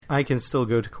I can still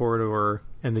go to Corridor,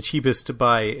 and the cheapest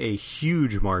by a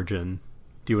huge margin.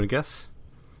 Do you want to guess?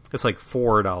 It's like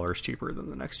 $4 cheaper than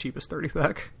the next cheapest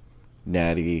 30-pack.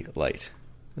 Natty Light.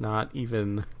 Not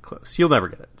even close. You'll never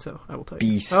get it, so I will tell you.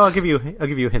 Beast. Oh, I'll give you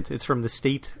a hint. It's from the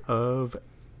state of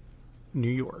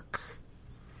New York.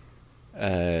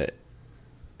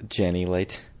 Jenny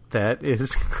Light. That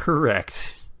is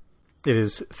correct. It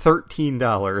is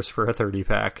 $13 for a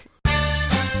 30-pack.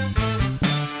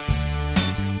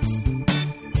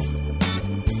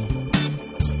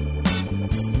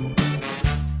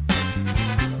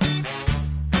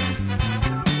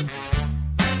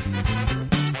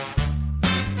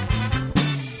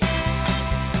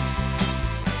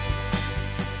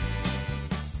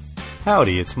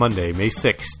 Howdy, it's Monday, May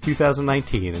 6,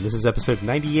 2019, and this is episode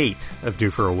 98 of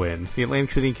Due for a Win, the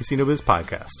Atlantic City Casino Biz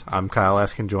podcast. I'm Kyle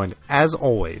Askin, joined, as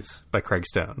always, by Craig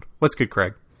Stone. What's good,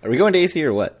 Craig? Are we going to AC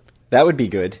or what? That would be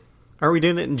good. Are we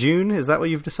doing it in June? Is that what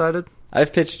you've decided?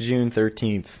 I've pitched June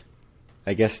 13th.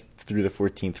 I guess through the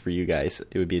 14th for you guys.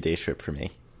 It would be a day trip for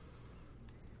me.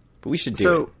 But we should do it.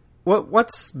 So,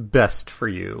 what's best for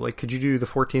you? Like, could you do the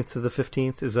 14th to the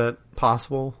 15th? Is that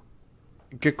possible?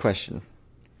 Good question.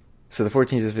 So the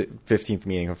 14th is 15th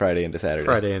meeting from Friday into Saturday.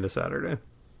 Friday into Saturday.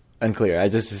 Unclear. I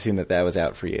just assumed that was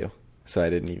out for you. So I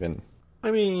didn't even...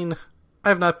 I mean,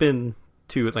 I've not been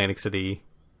to Atlantic City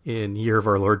in year of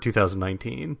our Lord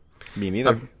 2019. Me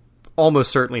neither. I'm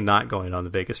almost certainly not going on the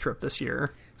Vegas trip this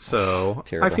year. So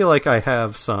I feel like I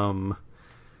have some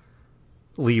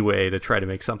leeway to try to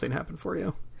make something happen for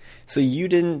you. So you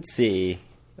didn't see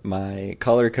my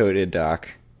color-coded doc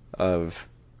of...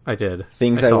 I did.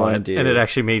 Things I want to do. And it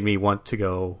actually made me want to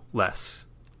go less.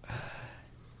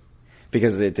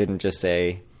 Because it didn't just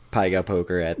say Paiga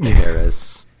Poker at the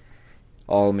Harrah's,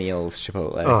 all meals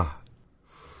Chipotle. Oh.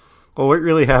 Well, what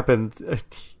really happened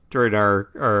during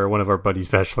our one of our buddies'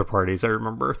 bachelor parties, I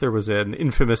remember there was an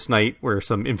infamous night where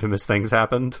some infamous things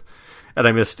happened. And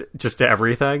I missed just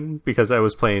everything because I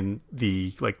was playing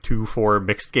the 2-4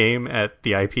 mixed game at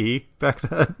the IP back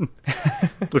then,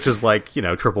 which is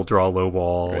triple draw, low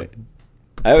ball. Right.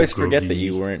 I always forget that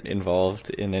you weren't involved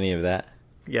in any of that.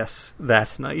 Yes,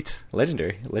 that night.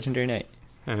 Legendary night.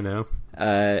 I know.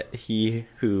 He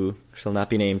who shall not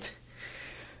be named,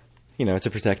 to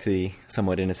protect the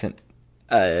somewhat innocent.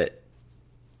 Yeah,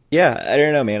 I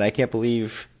don't know, man. I can't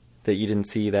believe that you didn't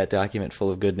see that document full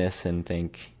of goodness and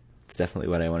think... It's definitely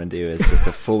what I want to do. Is just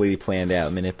a fully planned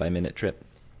out minute by minute trip.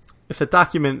 If the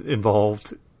document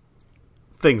involved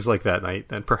things like that night,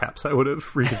 then perhaps I would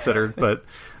have reconsidered. But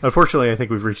unfortunately, I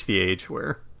think we've reached the age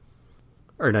where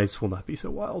our nights will not be so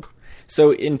wild.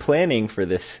 So in planning for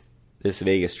this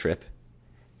Vegas trip,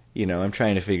 I'm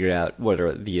trying to figure out what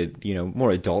are the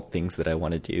more adult things that I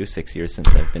want to do. 6 years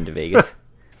since I've been to Vegas.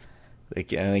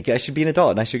 I should be an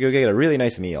adult and I should go get a really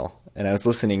nice meal. And I was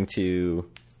listening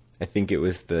to. I think it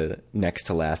was the next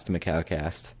to last Macau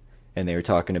cast, and they were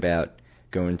talking about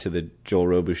going to the Joel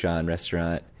Robuchon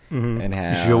restaurant and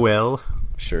how Joel.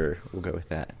 Sure, we'll go with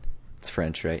that. It's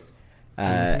French, right?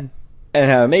 And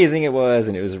how amazing it was,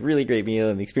 and it was a really great meal,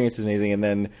 and the experience was amazing. And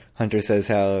then Hunter says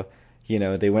how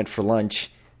they went for lunch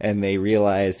and they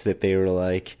realized that they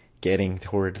were getting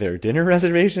toward their dinner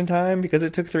reservation time because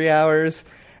it took 3 hours.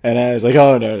 And I was like,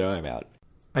 oh no, I'm out.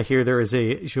 I hear there is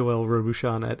a Joel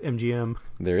Robuchon at MGM.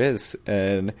 There is,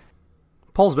 and...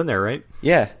 Paul's been there, right?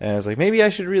 Yeah, and I was like, maybe I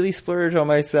should really splurge on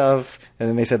myself. And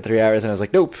then they said 3 hours, and I was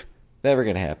like, nope, never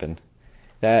gonna happen.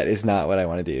 That is not what I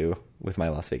want to do with my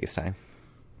Las Vegas time.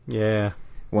 Yeah.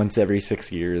 Once every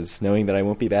 6 years, knowing that I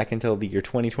won't be back until the year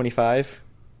 2025.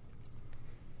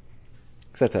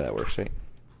 Because that's how that works, right?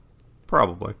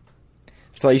 Probably.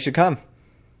 That's why you should come.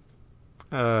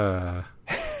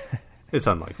 It's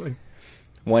unlikely.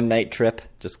 One night trip,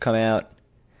 just come out,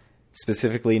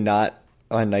 specifically not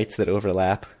on nights that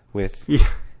overlap with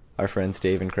our friends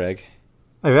Dave and Craig.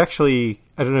 I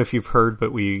don't know if you've heard,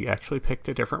 but we actually picked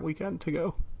a different weekend to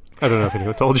go. I don't know if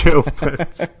anyone told you.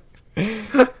 But...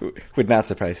 Would not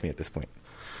surprise me at this point.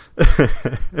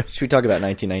 Should we talk about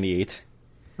 1998?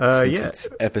 Yeah. It's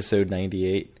episode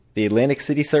 98. The Atlantic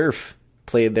City Surf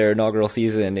played their inaugural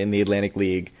season in the Atlantic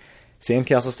League.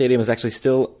 Sandcastle Stadium was actually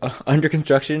still under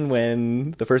construction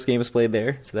when the first game was played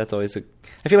there, so that's always I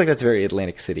feel like that's very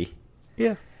Atlantic City.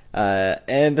 Yeah.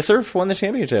 And the Surf won the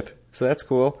championship, so that's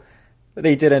cool.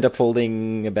 They did end up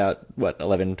holding about,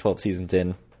 11, 12 seasons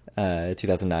in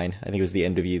 2009. I think it was the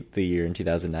end of the year in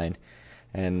 2009.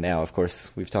 And now, of course,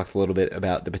 we've talked a little bit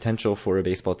about the potential for a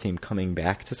baseball team coming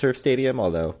back to Surf Stadium,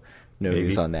 although no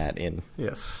news on that in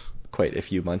quite a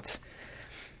few months.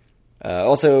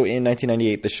 Also, in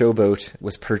 1998, the Showboat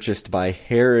was purchased by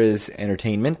Harrah's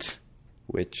Entertainment,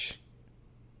 which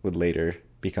would later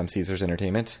become Caesars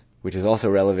Entertainment, which is also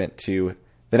relevant to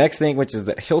the next thing, which is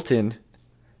that Hilton,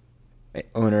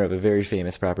 owner of a very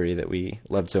famous property that we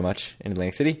loved so much in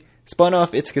Atlantic City, spun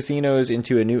off its casinos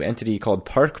into a new entity called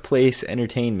Park Place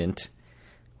Entertainment,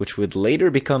 which would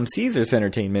later become Caesars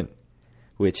Entertainment,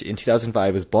 which in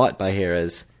 2005 was bought by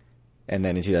Harrah's, and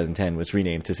then in 2010 was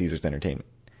renamed to Caesars Entertainment,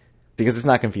 because it's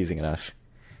not confusing enough.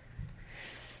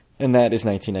 And that is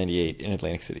 1998 in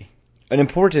Atlantic City. An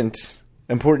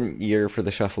important year for the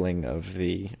shuffling of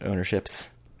the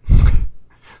ownerships.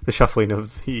 The shuffling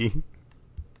of the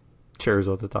chairs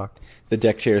on the dock. The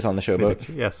deck chairs on the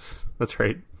showboat. Yes, that's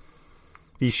right.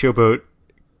 The showboat,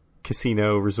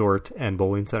 casino, resort, and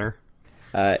bowling center.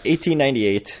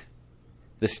 1898,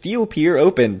 the Steel Pier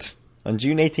opened on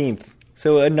June 18th.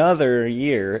 So another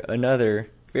year, another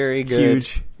very good.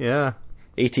 Huge, yeah.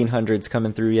 1800s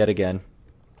coming through yet again.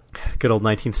 Good old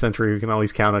 19th century. We can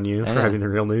always count on you for having the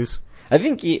real news. I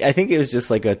think it was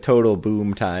just like a total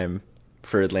boom time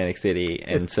for Atlantic City,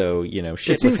 and so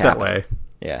shit was happening. That way.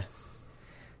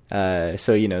 Yeah.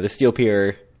 So the Steel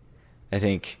Pier, I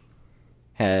think,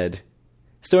 had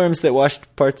storms that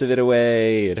washed parts of it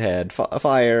away. It had a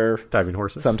fire. Diving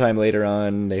horses. Sometime later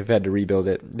on, they've had to rebuild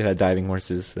it. It had diving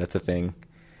horses. That's a thing.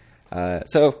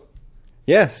 So,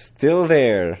 yeah, still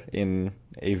there in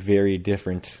a very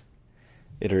different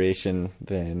iteration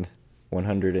than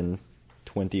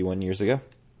 121 years ago.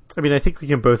 I mean, I think we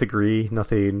can both agree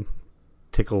nothing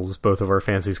tickles both of our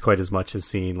fancies quite as much as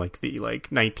seeing the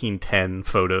 1910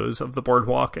 photos of the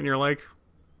boardwalk, and you're like,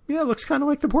 yeah, it looks kind of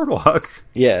like the boardwalk.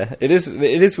 Yeah, it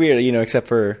is weird, except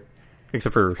for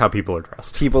how people are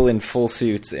dressed. People in full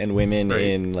suits and women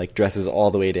in dresses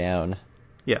all the way down.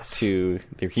 Yes. To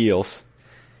their heels.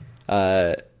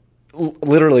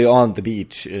 Literally on the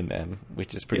beach in them,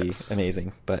 which is pretty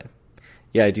amazing. But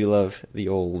yeah, I do love the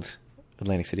old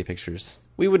Atlantic City pictures.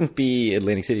 We wouldn't be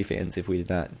Atlantic City fans if we did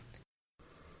not.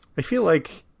 I feel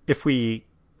like if we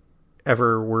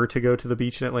ever were to go to the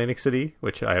beach in Atlantic City,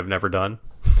 which I have never done.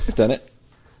 Done it?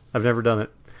 I've never done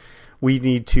it. We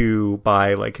need to buy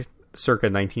circa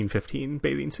 1915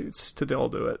 bathing suits to all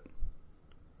do it.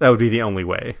 That would be the only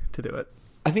way to do it.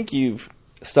 I think you've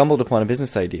stumbled upon a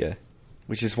business idea,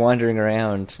 which is wandering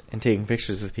around and taking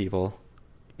pictures with people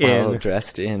while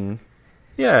dressed in...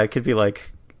 Yeah, it could be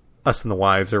Us and the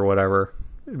Wives or whatever.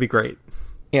 It'd be great.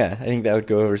 Yeah, I think that would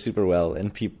go over super well,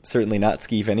 and certainly not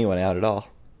skeeve anyone out at all.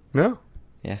 No.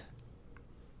 Yeah.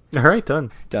 All right,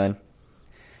 done. Done.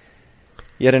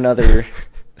 Yet another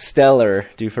stellar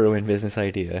do for a win business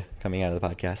idea coming out of the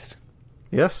podcast.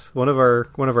 Yes, one of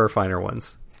our finer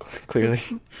ones. Clearly.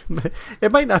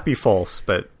 It might not be false,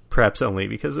 but perhaps only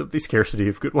because of the scarcity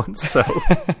of good ones. So.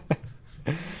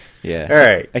 Yeah. All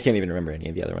right. I can't even remember any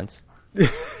of the other ones.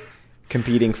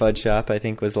 Competing Fudge Shop, I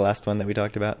think, was the last one that we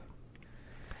talked about.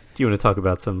 Do you want to talk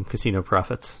about some casino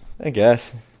profits? I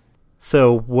guess.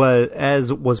 So,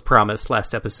 as was promised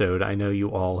last episode, I know you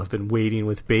all have been waiting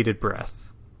with bated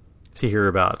breath to hear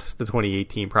about the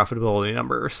 2018 profitability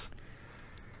numbers.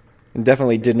 And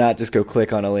definitely did not just go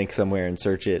click on a link somewhere and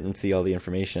search it and see all the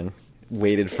information.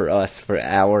 Waited for us, for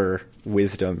our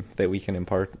wisdom that we can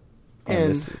impart on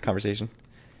this conversation.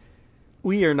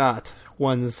 We are not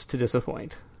ones to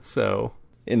disappoint, so...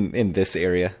 In this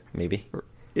area, maybe.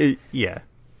 Yeah.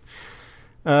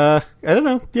 I don't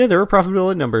know. Yeah, there were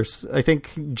profitability numbers. I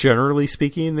think, generally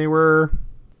speaking, they were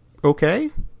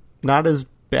okay. Not as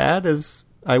bad as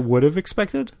I would have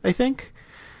expected, I think.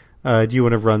 Do you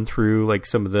want to run through a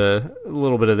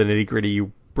little bit of the nitty gritty?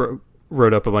 You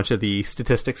wrote up a bunch of the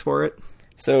statistics for it.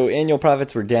 So annual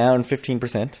profits were down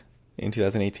 15% in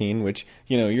 2018, which,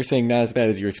 you're saying not as bad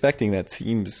as you're expecting. That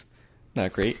seems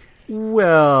not great.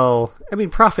 Well, I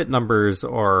mean, profit numbers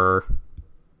are...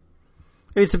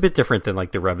 It's a bit different than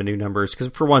the revenue numbers, because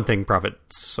for one thing,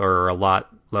 profits are a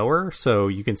lot lower, so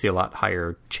you can see a lot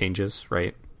higher changes,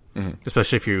 right? Mm-hmm.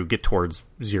 Especially if you get towards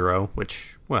zero,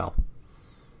 which, well,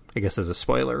 I guess as a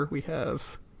spoiler, we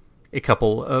have a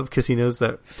couple of casinos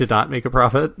that did not make a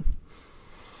profit.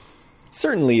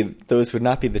 Certainly, those would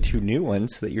not be the two new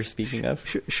ones that you're speaking of.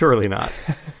 Surely not.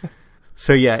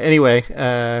 So yeah, anyway,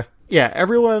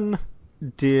 everyone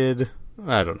did,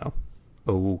 I don't know,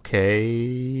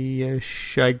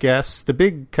 okay-ish, I guess. The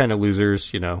big kind of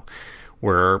losers,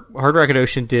 were Hard Rock and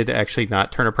Ocean did actually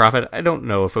not turn a profit. I don't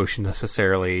know if Ocean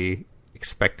necessarily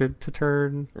expected to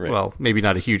turn, well, maybe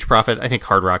not a huge profit. I think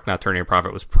Hard Rock not turning a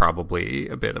profit was probably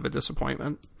a bit of a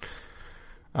disappointment.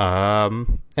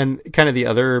 And kind of the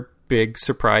other big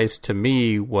surprise to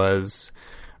me was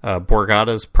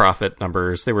Borgata's profit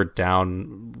numbers. They were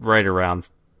down right around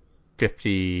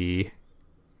 50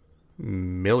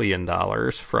 million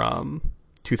from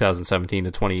 2017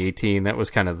 to 2018. That was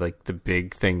kind of like the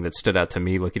big thing that stood out to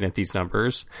me looking at these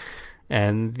numbers.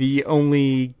 And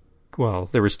there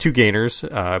was two gainers.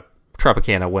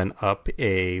 Tropicana went up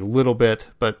a little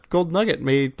bit, but Gold Nugget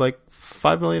made like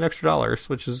 $5 million extra,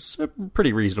 which is a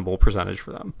pretty reasonable percentage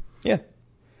for them. Yeah.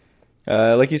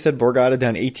 Like you said, Borgata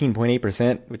down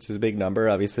 18.8%, which is a big number.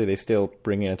 Obviously, they still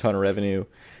bring in a ton of revenue.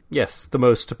 Yes, the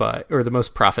most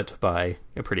profit by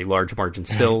a pretty large margin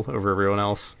still over everyone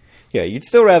else. Yeah, you'd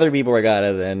still rather be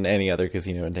Borgata than any other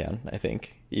casino in town, I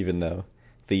think, even though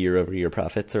the year-over-year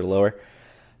profits are lower.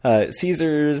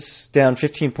 Caesars down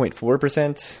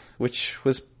 15.4%, which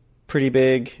was pretty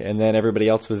big, and then everybody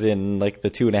else was in like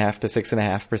the 2.5% to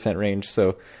 6.5% range.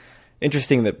 So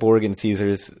interesting that Borg and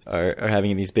Caesars are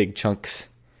having these big chunks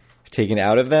taken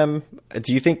out of them.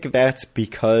 Do you think that's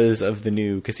because of the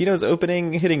new casinos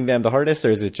opening hitting them the hardest,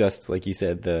 or is it just, like you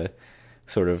said, the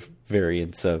sort of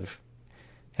variance of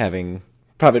having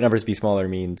profit numbers be smaller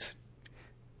means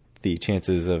the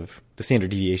chances of the standard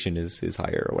deviation is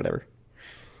higher or whatever?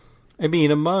 I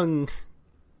mean, among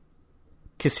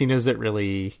casinos that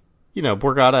really,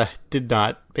 Borgata did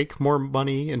not make more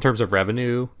money in terms of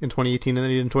revenue in 2018 than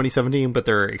they did in 2017, but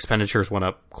their expenditures went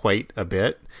up quite a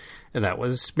bit, and that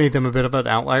made them a bit of an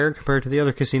outlier compared to the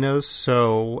other casinos.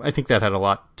 So I think that had a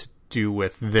lot to do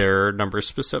with their numbers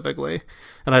specifically,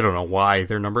 and I don't know why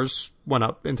their numbers went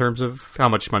up in terms of how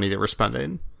much money they were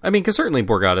spending. I mean, because certainly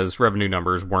Borgata's revenue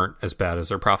numbers weren't as bad as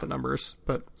their profit numbers,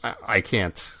 but I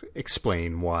can't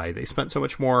explain why they spent so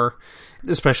much more,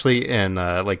 especially in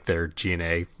like their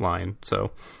G&A line.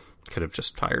 So could have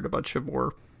just hired a bunch of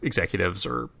more executives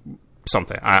or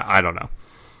something. I don't know.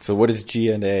 So what is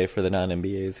G&A for the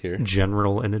non-MBAs here?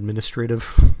 General and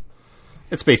administrative.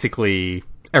 It's basically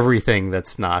everything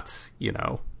that's not,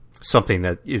 something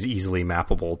that is easily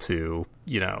mappable to,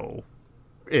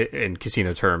 in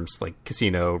casino terms, like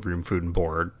casino, room, food, and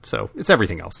board. So it's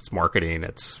everything else. It's marketing,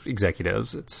 it's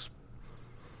executives, it's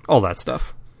all that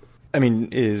stuff. I mean,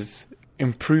 is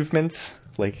improvements,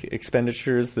 like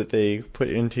expenditures that they put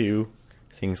into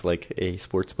things like a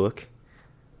sports book,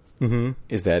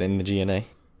 is that in the G&A?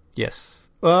 Yes.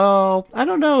 Well, I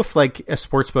don't know if like a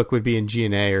sports book would be in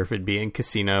G&A or if it'd be in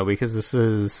casino, because this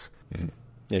is...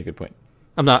 Yeah, good point.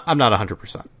 I'm not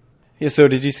 100%. Yeah, so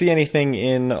did you see anything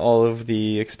in all of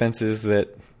the expenses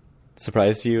that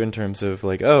surprised you in terms of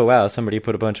like, oh, wow, somebody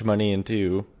put a bunch of money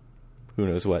into who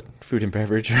knows what, food and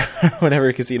beverage or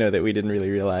whatever casino that we didn't really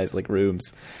realize, like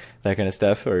rooms, that kind of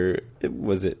stuff? Or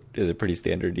is it pretty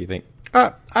standard, do you think?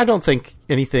 I don't think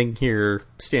anything here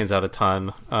stands out a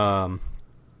ton.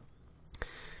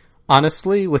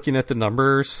 Honestly, looking at the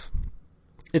numbers,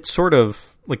 it's sort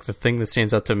of like the thing that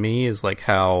stands out to me is like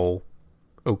how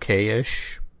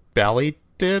okay-ish Bally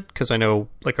did, because I know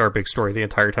like our big story the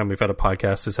entire time we've had a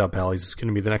podcast is how Bally's is going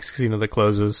to be the next casino that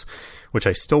closes, which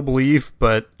I still believe,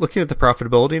 but looking at the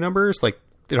profitability numbers, like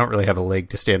they don't really have a leg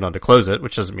to stand on to close it,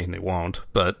 which doesn't mean they won't,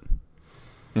 but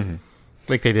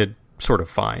like they did sort of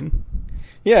fine.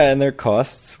 Yeah, and their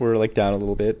costs were like down a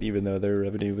little bit, even though their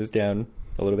revenue was down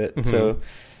a little bit. So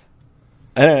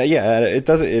I don't know. Yeah,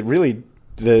 it really,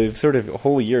 the sort of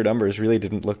whole year numbers really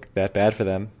didn't look that bad for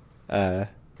them,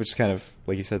 which is kind of,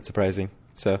 like you said, surprising.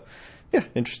 So, yeah,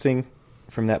 interesting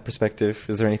from that perspective.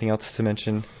 Is there anything else to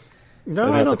mention?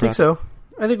 No, I don't think so.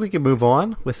 I think we can move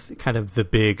on with kind of the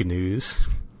big news,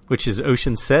 which is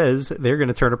Ocean says they're going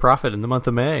to turn a profit in the month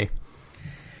of May.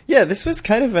 Yeah, this was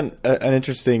kind of an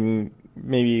interesting,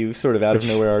 maybe sort of out of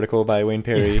nowhere article by Wayne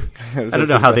Perry. Yeah. I don't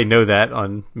know how they know that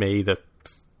on May the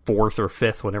 4th or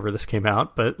 5th, whenever this came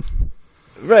out, but...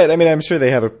 Right, I mean, I'm sure they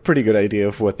have a pretty good idea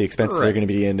of what the expenses are going to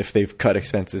be, and if they've cut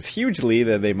expenses hugely,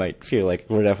 then they might feel like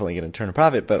we're definitely going to turn a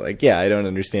profit. But, like, yeah, I don't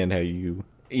understand how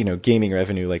gaming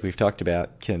revenue, like we've talked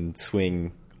about, can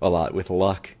swing a lot with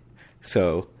luck.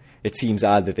 So it seems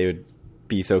odd that they would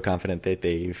be so confident that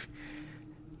they've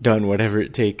done whatever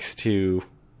it takes to,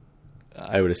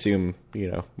 I would assume,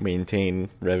 maintain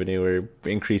revenue or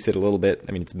increase it a little bit.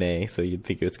 I mean, it's May, so you'd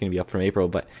think it's going to be up from April,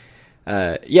 but...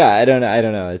 yeah, I don't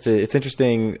know. It's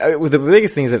interesting. The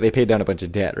biggest thing is that they paid down a bunch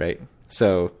of debt, right?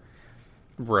 So,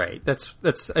 right. That's.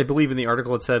 I believe in the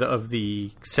article it said of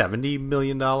the $70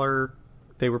 million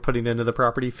they were putting into the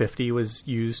property, 50 was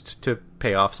used to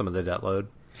pay off some of the debt load.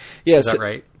 Yeah, is that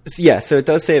right? Yeah. So it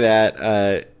does say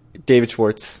that. David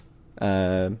Schwartz,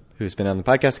 who's been on the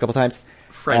podcast a couple times,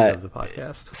 friend of the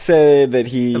podcast, said that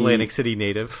he Atlantic City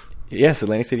native. Yes,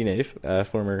 Atlantic City native,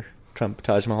 former Trump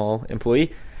Taj Mahal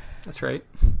employee. That's right.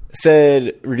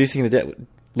 Said reducing the debt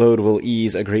load will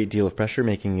ease a great deal of pressure,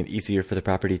 making it easier for the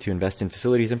property to invest in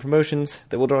facilities and promotions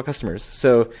that will draw customers.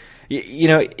 So,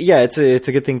 it's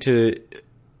a good thing to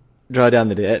draw down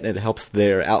the debt, and it helps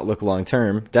their outlook long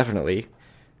term, definitely.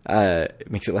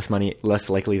 It makes it less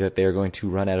likely that they're going to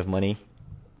run out of money.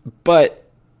 But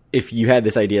if you had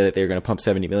this idea that they're going to pump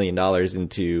 $70 million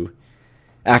into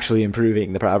actually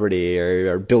improving the property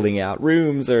or building out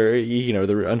rooms or,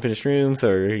 the unfinished rooms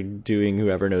or doing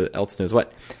whoever else knows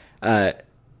what, now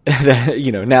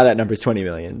that number is 20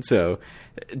 million. So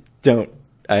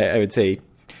I would say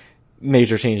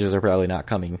major changes are probably not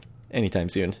coming anytime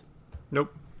soon.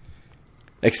 Nope.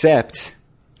 Except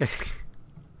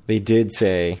they did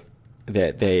say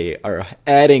that they are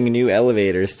adding new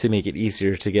elevators to make it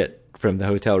easier to get from the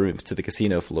hotel rooms to the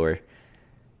casino floor.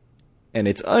 And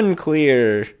it's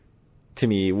unclear to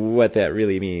me what that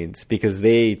really means, because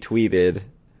Ocean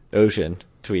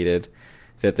tweeted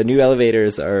that the new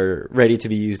elevators are ready to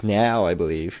be used now, I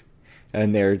believe.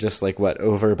 And they're just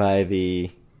over by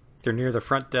They're near the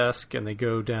front desk, and they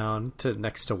go down to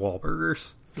next to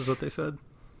Wahlburgers, is what they said.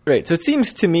 Right, so it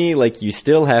seems to me like you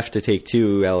still have to take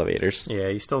 2 elevators. Yeah,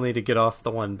 you still need to get off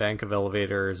the one bank of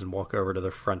elevators and walk over to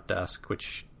the front desk,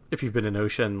 which, if you've been in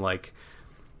Ocean,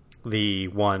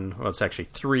 it's actually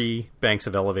 3 banks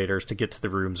of elevators to get to the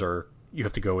rooms, or you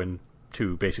have to go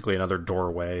into basically another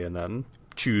doorway and then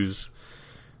choose,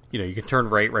 you can turn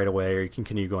right away, or you can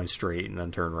continue going straight and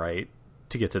then turn right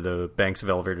to get to the banks of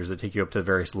elevators that take you up to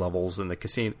various levels in the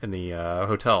casino, in the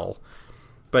hotel.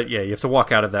 But yeah, you have to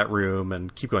walk out of that room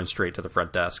and keep going straight to the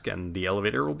front desk, and the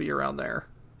elevator will be around there.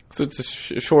 So it's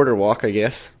a shorter walk, I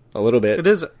guess, a little bit. It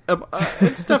is.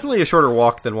 It's definitely a shorter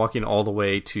walk than walking all the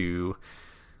way to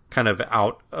kind of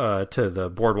out to the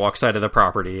boardwalk side of the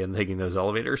property and taking those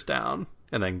elevators down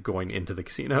and then going into the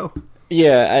casino.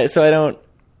 Yeah, I don't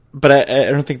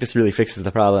think this really fixes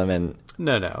the problem. And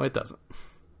no, it doesn't.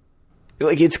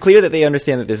 It's clear that they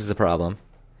understand that this is a problem,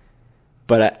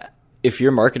 but if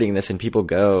you're marketing this and people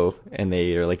go and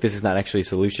they are like, this is not actually a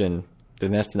solution,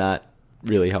 then that's not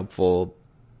really helpful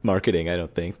marketing, I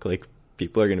don't think.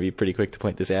 People are going to be pretty quick to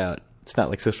point this out. It's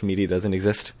not like social media doesn't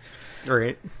exist.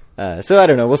 Right. So I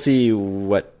don't know. We'll see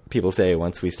what people say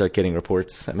once we start getting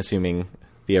reports. I'm assuming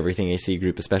the Everything AC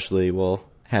group especially will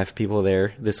have people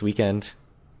there this weekend.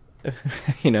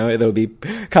 There'll be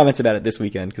comments about it this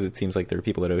weekend, because it seems like there are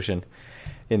people at Ocean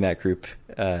in that group.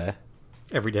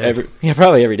 Every day.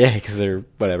 Probably every day, because there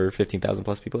are 15,000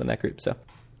 plus people in that group. So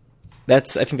I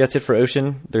think that's it for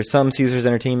Ocean. There's some Caesars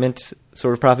Entertainment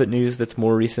sort of profit news that's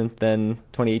more recent than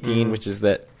 2018, which is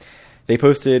that they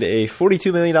posted a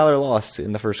 $42 million loss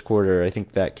in the first quarter. I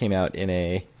think that came out in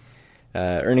a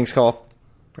earnings call.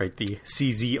 Right, the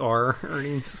CZR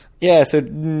earnings. Yeah, so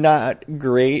not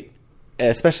great,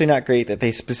 especially not great that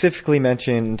they specifically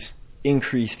mentioned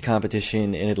increased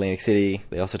competition in Atlantic City.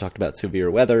 They also talked about severe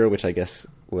weather, which I guess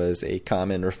was a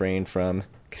common refrain from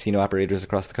casino operators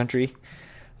across the country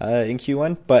in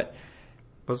Q1. But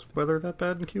was weather that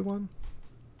bad in Q1?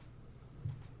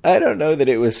 I don't know that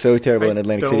it was so terrible in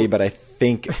Atlantic City, but I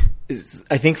think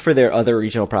for their other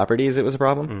regional properties it was a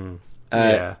problem.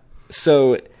 Yeah.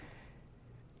 So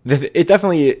it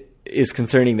definitely is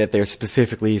concerning that they're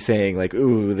specifically saying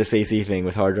ooh, this AC thing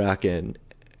with Hard Rock and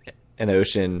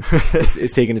Ocean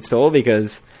is taking its toll,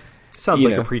 because sounds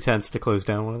like a pretense to close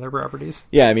down one of their properties.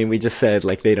 Yeah, I mean, we just said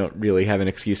they don't really have an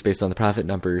excuse based on the profit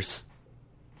numbers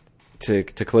to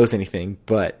close anything,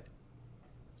 but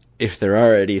if they're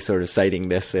already sort of citing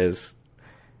this as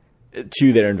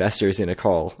to their investors in a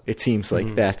call, it seems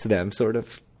like that's them sort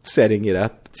of setting it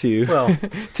up to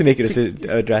to make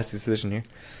a drastic decision here.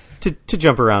 To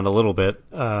jump around a little bit,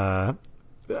 I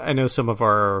know some of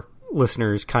our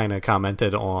listeners kind of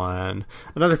commented on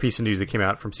another piece of news that came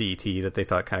out from CET that they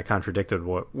thought kind of contradicted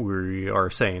what we are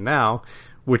saying now,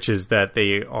 which is that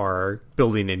they are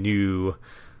building a new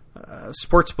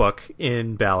sports book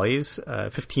in Bally's,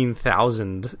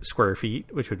 15,000 square feet,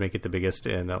 which would make it the biggest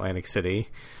in Atlantic City,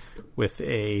 with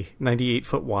a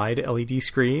 98-foot wide LED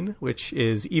screen, which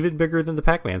is even bigger than the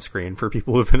Pac-Man screen for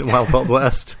people who've been in Wild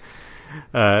West.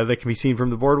 That can be seen from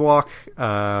the boardwalk.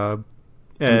 And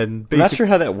I'm not sure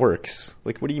how that works.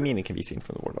 What do you mean it can be seen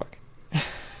from the boardwalk?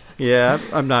 Yeah,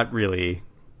 I'm not really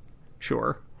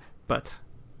sure, but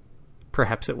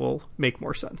perhaps it will make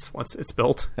more sense once it's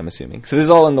built. I'm assuming. So this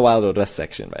is all in the Wild West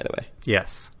section, by the way.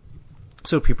 Yes.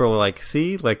 So people are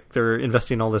see, they're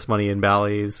investing all this money in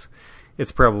Bally's.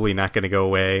 It's probably not going to go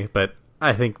away, but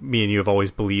I think me and you have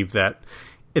always believed that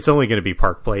it's only going to be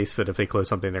Park Place, that if they close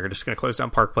something, they're just going to close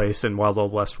down Park Place, and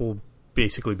Wild West will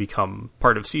basically become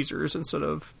part of Caesars instead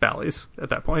of Bally's at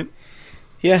that point.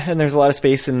 Yeah, and there's a lot of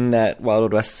space in that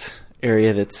Wild West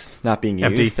area that's not being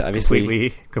empty, used.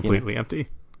 Obviously, completely empty.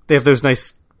 They have those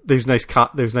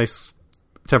nice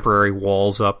temporary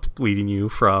walls up leading you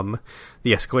from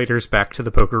the escalators back to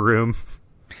the poker room.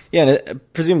 Yeah,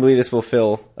 and presumably this will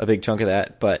fill a big chunk of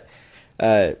that. But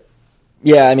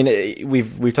yeah, I mean,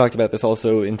 we've talked about this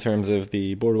also in terms of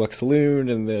the Boardwalk Saloon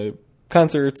and the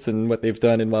concerts and what they've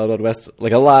done in Wild Wild West.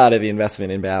 Like, a lot of the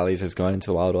investment in Bally's has gone into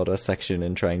the Wild Wild West section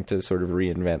and trying to sort of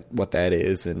reinvent what that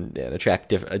is and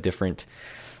attract a different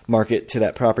market to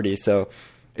that property. So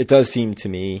it does seem to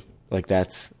me like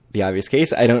that's the obvious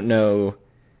case. I don't know.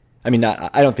 I mean,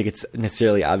 I don't think it's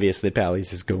necessarily obvious that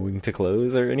Bally's is going to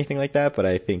close or anything like that, but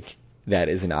I think that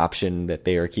is an option that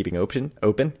they are keeping open,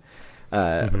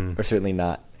 or certainly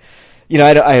not. You know,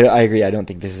 I agree. I don't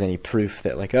think this is any proof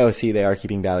that, like, oh, see, they are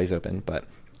keeping Bally's open. But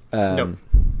Nope.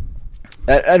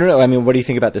 I don't know. I mean, what do you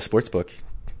think about the sports book?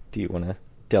 Do you want to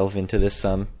delve into this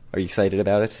some? Are you excited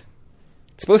about it?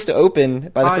 It's supposed to open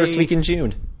by the first week in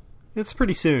June. It's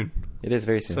pretty soon. It is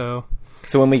very soon.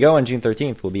 So when we go on June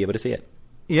 13th, we'll be able to see it.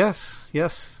 Yes,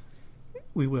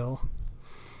 we will.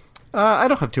 I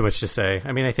don't have too much to say.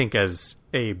 I mean, I think as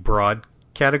a broad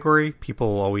category,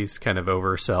 people always kind of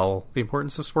oversell the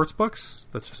importance of sports books.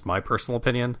 That's just my personal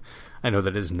opinion. I know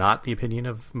that is not the opinion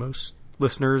of most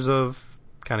listeners of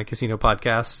kind of casino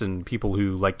podcasts and people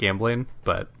who like gambling,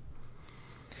 but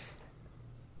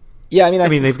yeah, I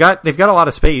mean, they've got a lot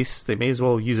of space. They may as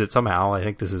well use it somehow. I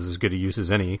think this is as good a use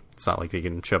as any. It's not like they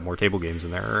can shove more table games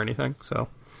in there or anything. So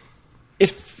it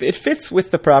fits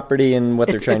with the property and what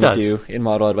they're trying to do in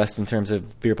Wild Wild West in terms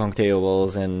of beer pong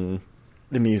tables and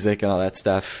the music and all that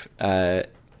stuff. The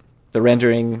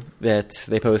rendering that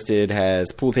they posted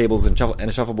has pool tables and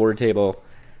a shuffleboard table.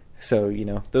 So, you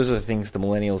know, those are the things the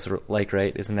millennials like,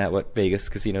 right? Isn't that what Vegas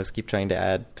casinos keep trying to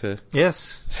add to?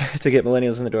 Yes. To get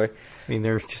millennials in the door. I mean,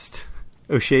 there's just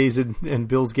O'Shea's and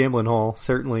Bill's Gambling Hall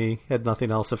certainly had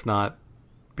nothing else if not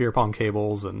beer pong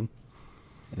tables. And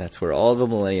that's where all the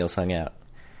millennials hung out.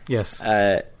 Yes.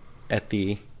 At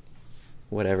the,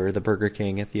 whatever, the Burger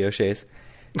King at the O'Shea's.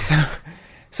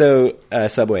 So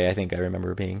Subway, I think I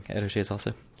remember being at O'Shea's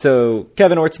also. So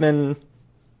Kevin Ortzman,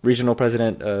 regional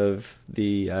president of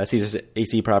the Caesars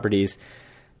AC properties,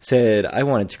 said, I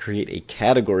wanted to create a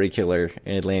category killer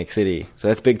in Atlantic City. So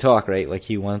that's big talk, right? Like,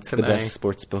 he wants the best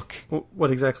sports book.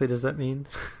 What exactly does that mean?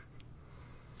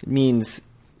 It means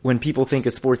when people think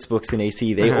of sports books in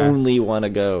AC, they only want to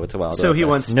go to Wild Wild So he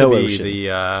West. wants to be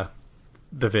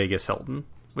the Vegas Hilton,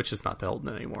 which is not the Hilton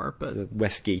anymore, but the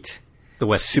Westgate. The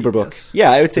Westgate, Superbook. Yes.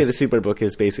 Yeah, I would say the Superbook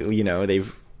is basically, you know,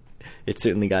 it's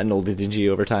certainly gotten old and dingy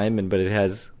over time, but it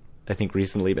has, I think,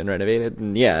 recently been renovated.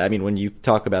 And yeah, I mean, when you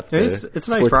talk about it's a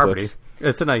nice property.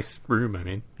 It's a nice room, I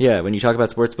mean. Yeah, when you talk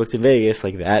about sports books in Vegas,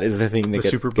 like, that is the thing that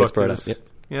gets brought up.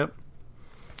 Yep.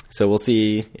 So we'll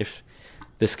see if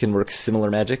this can work similar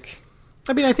magic.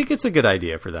 I mean, I think it's a good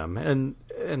idea for them.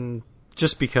 And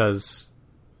just because,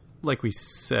 like we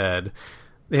said,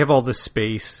 they have all this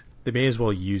space, they may as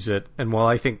well use it. And while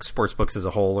I think sports books as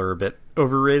a whole are a bit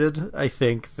overrated, I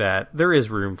think that there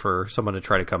is room for someone to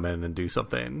try to come in and do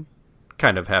something,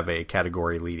 kind of have a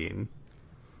category leading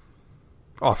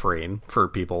offering for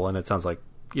people. And it sounds like,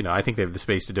 you know, I think they have the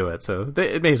space to do it. So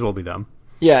it may as well be them.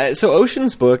 Yeah. So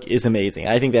Ocean's book is amazing.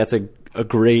 I think that's a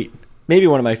great, maybe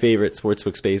one of my favorite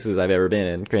sportsbook spaces I've ever been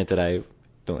in. Granted, I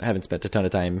haven't spent a ton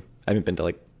of time. I haven't been to,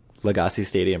 like, Legacy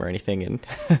Stadium or anything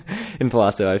in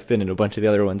Palazzo. I've been in a bunch of the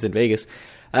other ones in Vegas.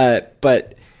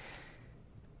 But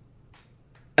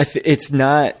it's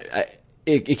not,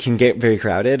 it can get very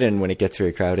crowded. And when it gets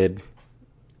very crowded,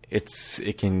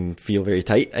 it can feel very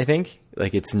tight, I think.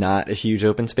 Like, it's not a huge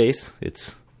open space.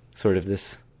 It's sort of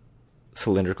this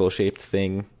cylindrical shaped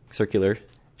thing, circular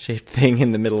shaped thing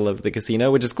in the middle of the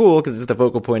casino, which is cool because it's the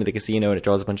focal point of the casino and it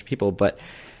draws a bunch of people. But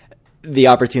the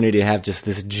opportunity to have just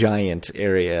this giant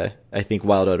area, I think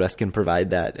Wild Wild West can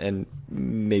provide that, and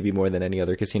maybe more than any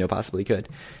other casino possibly could.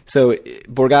 So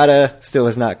Borgata still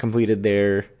has not completed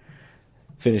their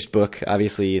finished book.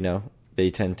 Obviously, you know, they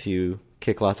tend to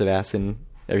kick lots of ass in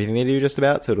everything they do just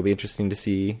about, so it'll be interesting to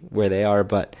see where they are.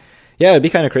 But yeah, it'd be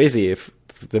kind of crazy if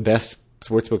the best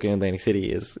sports book in Atlantic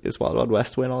City is Wild Wild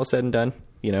West when all is said and done,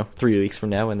 you know, 3 weeks from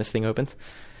now when this thing opens.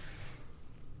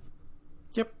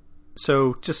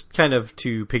 So just kind of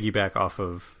to piggyback off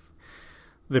of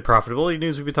the profitability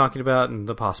news we've been talking about and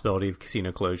the possibility of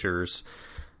casino closures,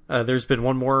 there's been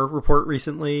one more report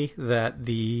recently that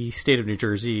the state of New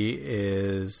Jersey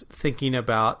is thinking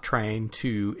about trying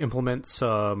to implement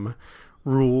some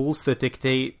rules that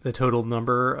dictate the total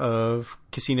number of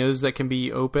casinos that can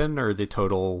be open, or the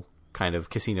total kind of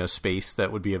casino space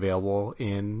that would be available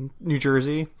in New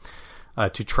Jersey.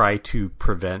 to try to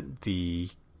prevent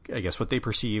what they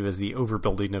perceive as the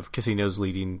overbuilding of casinos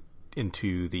leading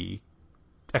into the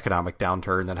economic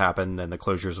downturn that happened and the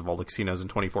closures of all the casinos in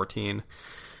 2014.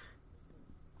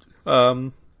 I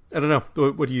don't know.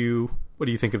 What do you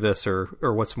think of this, or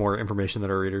what's more information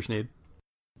that our readers need?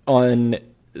 On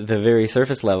the very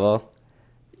surface level,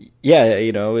 yeah,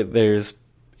 it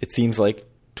seems like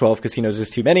 12 casinos is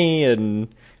too many,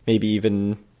 and maybe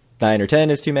even 9 or 10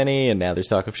 is too many, and now there's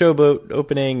talk of Showboat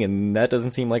opening, and that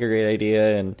doesn't seem like a great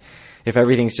idea, and if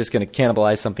everything's just going to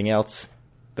cannibalize something else,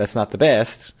 that's not the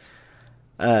best.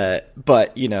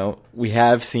 But, we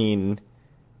have seen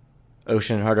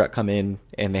Ocean and Hard Rock come in,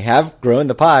 and they have grown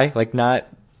the pie.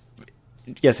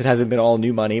 Yes, it hasn't been all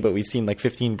new money, but we've seen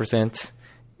 15%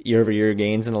 year-over-year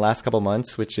gains in the last couple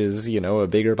months, which is, a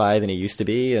bigger pie than it used to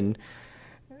be, and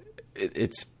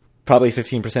it's probably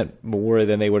 15% more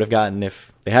than they would have gotten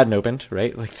if they hadn't opened,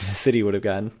 right? The city would have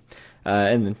gotten.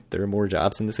 And there are more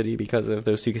jobs in the city because of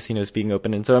those 2 casinos being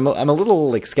open. And so I'm a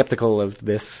little skeptical of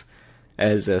this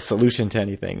as a solution to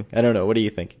anything. I don't know. What do you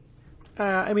think?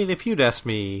 If you'd asked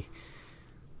me,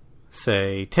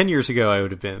 say, 10 years ago, I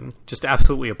would have been just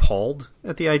absolutely appalled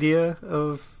at the idea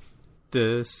of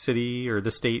the city or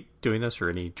the state doing this, or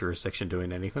any jurisdiction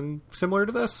doing anything similar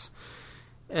to this.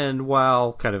 And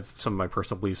while kind of some of my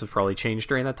personal beliefs have probably changed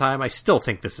during that time, I still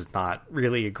think this is not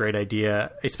really a great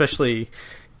idea, especially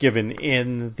given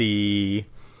in the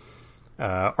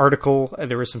article,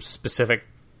 there was some specific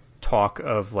talk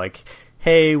of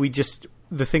hey,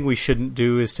 the thing we shouldn't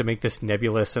do is to make this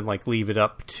nebulous and leave it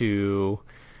up to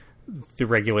the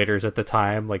regulators at the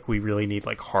time. We really need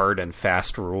hard and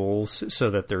fast rules so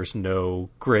that there's no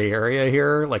gray area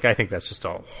here. I think that's just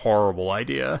a horrible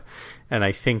idea. And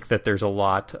I think that there's a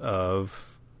lot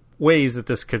of ways that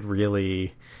this could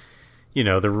really,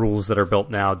 the rules that are built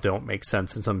now don't make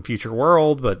sense in some future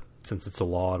world, but since it's a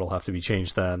law, it'll have to be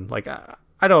changed then.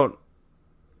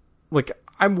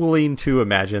 I'm willing to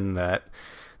imagine that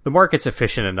the market's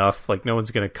efficient enough. No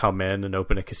one's going to come in and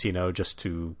open a casino just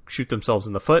to shoot themselves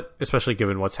in the foot, especially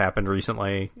given what's happened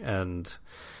recently. And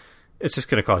it's just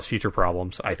going to cause future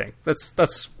problems, I think.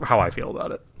 That's how I feel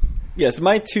about it. Yes,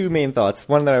 my 2 main thoughts,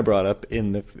 one that I brought up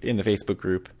in the Facebook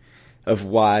group of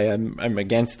why I'm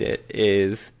against it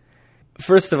is,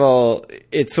 first of all,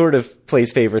 it sort of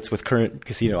plays favorites with current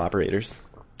casino operators.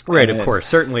 Right, of course.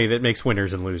 Certainly that makes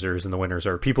winners and losers, and the winners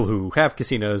are people who have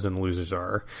casinos, and the losers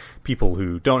are people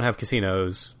who don't have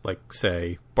casinos,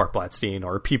 say, Bart Blatstein,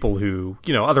 or people who,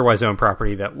 otherwise own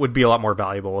property that would be a lot more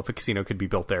valuable if a casino could be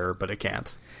built there, but it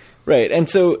can't. Right, and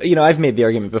so, I've made the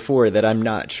argument before that I'm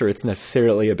not sure it's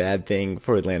necessarily a bad thing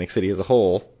for Atlantic City as a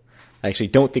whole. I actually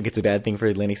don't think it's a bad thing for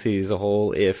Atlantic City as a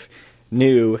whole if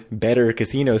new, better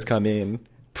casinos come in,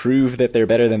 prove that they're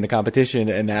better than the competition,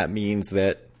 and that means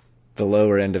that the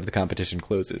lower end of the competition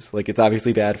closes. It's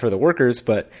obviously bad for the workers,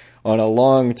 but on a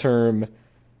long-term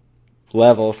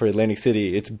level for Atlantic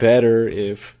City, it's better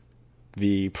if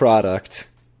the product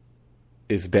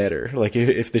is better.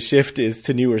 If the shift is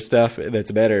to newer stuff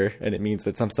that's better, and it means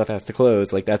that some stuff has to close,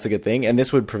 that's a good thing. And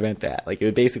this would prevent that. It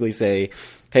would basically say,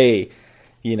 hey,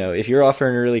 if you're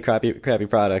offering a really crappy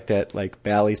product at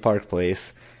Bally's Park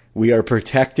Place, we are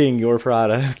protecting your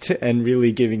product and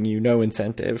really giving you no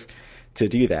incentive to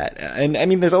do that. And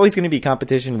there's always going to be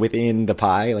competition within the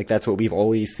pie. That's what we've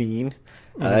always seen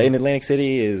in Atlantic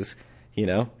City is,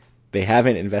 they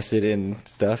haven't invested in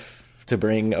stuff to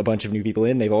bring a bunch of new people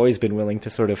in. They've always been willing to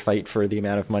sort of fight for the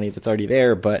amount of money that's already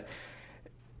there. But,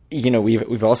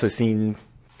 we've also seen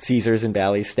Caesars and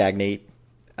Bally's stagnate.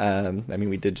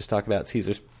 We did just talk about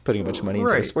Caesars putting a bunch of money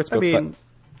into the sportsbook. But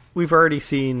we've already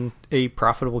seen a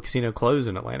profitable casino close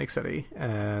in Atlantic City,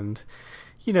 and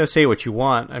say what you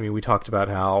want. We talked about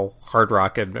how Hard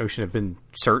Rock and Ocean have been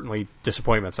certainly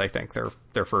disappointments, I think,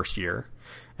 their first year.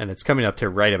 And it's coming up to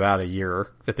right about a year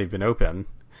that they've been open.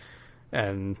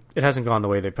 And it hasn't gone the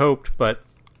way they've hoped, but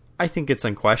I think it's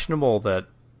unquestionable that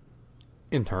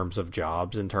in terms of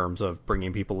jobs, in terms of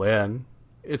bringing people in,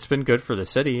 it's been good for the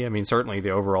city. Certainly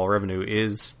the overall revenue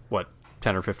is,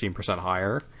 10 or 15%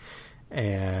 higher.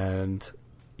 And,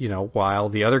 while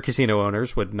the other casino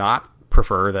owners would not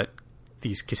prefer that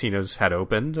these casinos had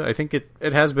opened, I think it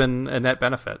has been a net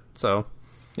benefit. So,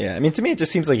 yeah, to me, it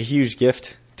just seems like a huge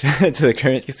gift to the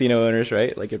current casino owners,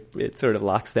 right? It sort of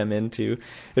locks them into,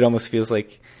 it almost feels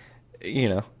like,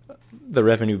 the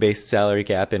revenue-based salary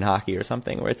cap in hockey or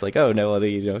something, where it's oh, no,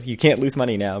 you can't lose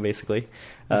money now, basically.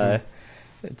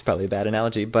 It's probably a bad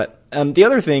analogy. But the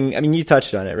other thing, you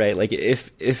touched on it, right?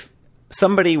 If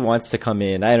somebody wants to come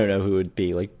in, I don't know who it would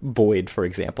be, like Boyd, for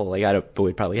example. Like,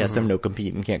 Boyd probably has some no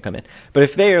compete and can't come in. But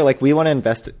if they are like, we want to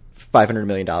invest $500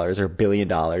 million or $1 billion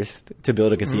to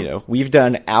build a casino, we've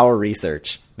done our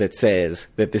research that says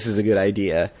that this is a good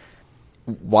idea.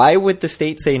 Why would the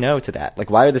state say no to that? Like,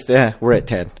 why would the state, we're at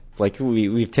 10. Like,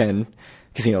 we've 10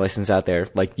 casino licenses out there.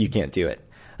 Like, you can't do it.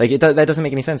 Like, that doesn't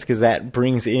make any sense, because that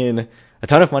brings in a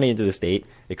ton of money into the state.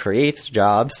 It creates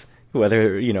jobs,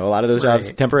 whether, a lot of those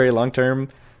jobs, temporary, long-term,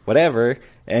 whatever,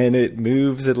 and it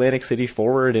moves Atlantic City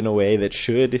forward in a way that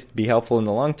should be helpful in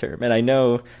the long term. And I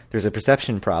know there's a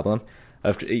perception problem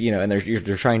of, and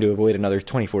they're trying to avoid another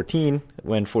 2014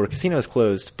 when 4 casinos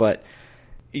closed, but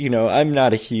I'm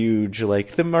not a huge,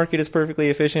 like, the market is perfectly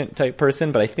efficient type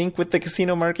person, but I think with the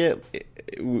casino market,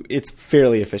 it's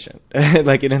fairly efficient.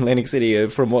 Like in Atlantic City,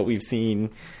 from what we've seen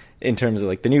in terms of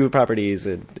like the new properties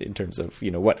and in terms of,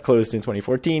 what closed in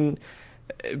 2014,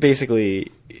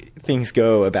 basically things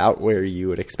go about where you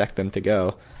would expect them to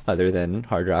go, other than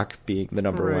Hard Rock being the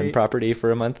number one property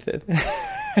for a month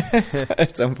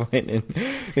at some point in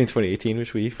 2018,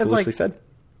 which we foolishly said.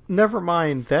 Never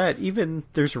mind that, even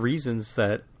there's reasons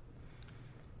that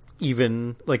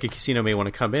even like a casino may want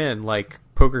to come in, like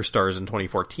Poker Stars in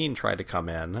 2014 tried to come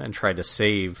in and tried to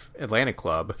save Atlantic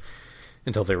Club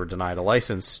until they were denied a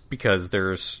license, because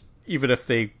even if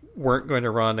they weren't going to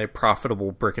run a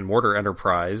profitable brick and mortar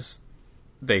enterprise,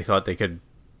 they thought they could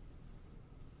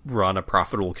run a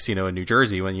profitable casino in New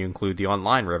Jersey when you include the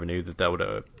online revenue that would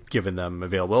have given them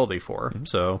availability for.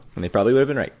 So, and they probably would have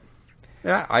been right.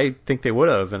 Yeah, I think they would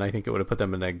have, and I think it would have put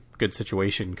them in a good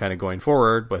situation kind of going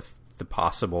forward with the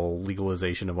possible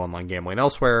legalization of online gambling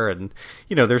elsewhere. And,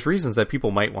 there's reasons that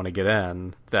people might want to get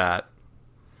in that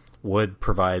would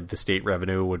provide the state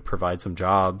revenue, would provide some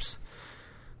jobs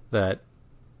that,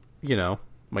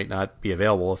 might not be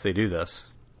available if they do this.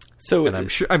 So, and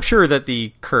I'm sure that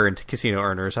the current casino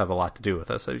owners have a lot to do with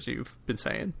this, as you've been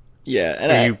saying. Yeah.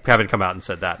 And you haven't come out and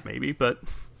said that, maybe, but...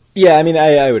 Yeah, I mean,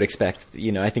 I would expect,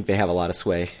 I think they have a lot of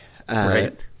sway.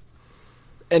 Right.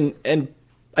 And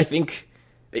I think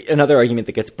another argument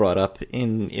that gets brought up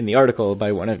in the article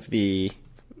by one of the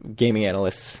gaming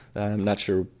analysts, I'm not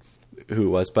sure who it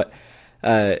was, but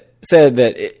said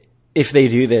that if they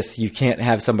do this, you can't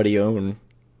have somebody own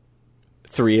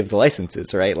 3 of the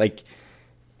licenses, right? Like,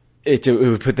 it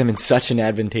would put them in such an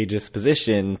advantageous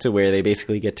position to where they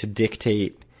basically get to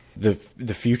dictate the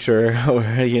future, or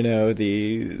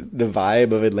the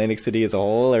vibe of Atlantic City as a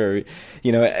whole, or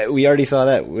we already saw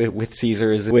that with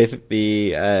Caesars, with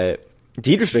the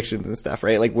deed restrictions and stuff,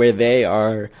 right? Like, where they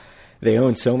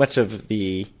own so much of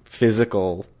the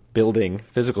physical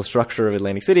structure of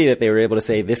Atlantic City that they were able to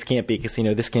say, this can't be a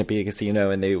casino, this can't be a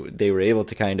casino, and they were able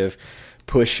to kind of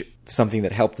push something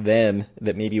that helped them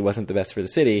that maybe wasn't the best for the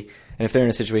city. And if they're in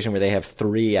a situation where they have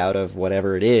 3 out of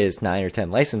whatever it is, 9 or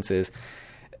 10 licenses,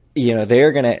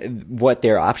 they're going to, what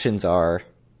their options are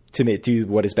to do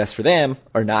what is best for them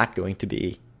are not going to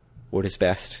be what is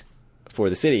best for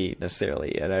the city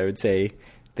necessarily. And I would say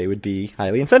they would be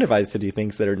highly incentivized to do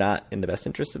things that are not in the best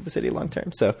interest of the city long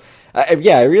term. So,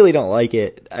 I really don't like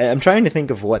it. I'm trying to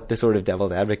think of what the sort of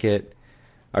devil's advocate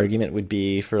argument would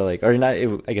be for, like, or not.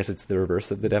 I guess it's the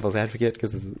reverse of the devil's advocate,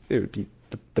 because it would be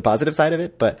the positive side of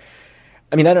it. But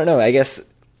I mean, I don't know. I guess,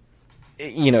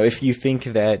 if you think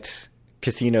that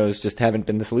casinos just haven't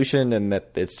been the solution and that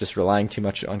it's just relying too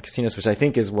much on casinos, which I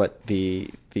think is what the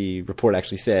report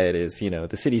actually said, is, the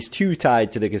city's too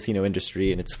tied to the casino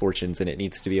industry and its fortunes, and it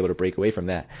needs to be able to break away from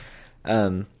that.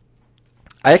 I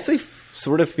actually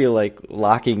sort of feel like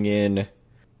locking in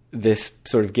this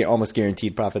sort of almost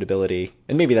guaranteed profitability,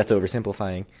 and maybe that's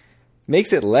oversimplifying,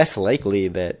 makes it less likely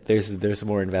that there's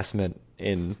more investment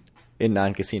in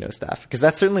non-casino stuff. Because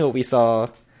that's certainly what we saw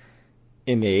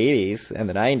in the 80s and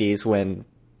the 90s when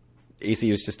AC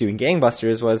was just doing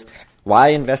gangbusters, was why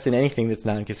invest in anything that's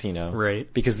non-casino? Right.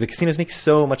 Because the casinos make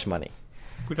so much money.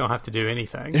 We don't have to do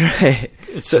anything. Right.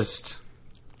 It's just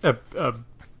a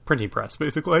printing press,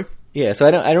 basically. Yeah, so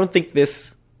I don't think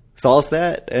this solves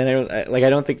that, and I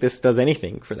don't think this does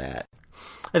anything for that.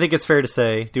 I think it's fair to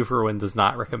say Do for a Win does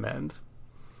not recommend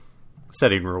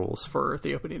setting rules for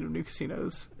the opening of new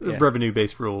casinos,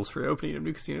 revenue-based rules for the opening of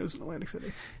new casinos in Atlantic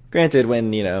City. Granted,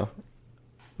 when,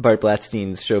 Bart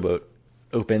Blatstein's Showboat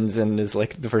opens and is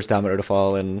like the first domino to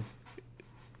fall, and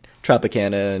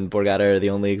Tropicana and Borgata are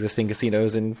the only existing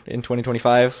casinos in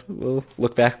 2025, we'll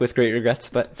look back with great regrets,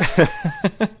 but...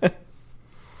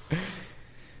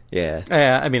 Yeah.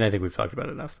 I mean, I think we've talked about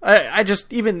it enough. I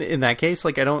just, even in that case,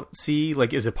 like, I don't see,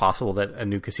 like, is it possible that a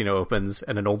new casino opens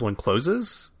and an old one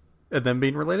closes and then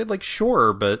being related? Like,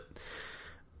 sure, but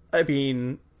I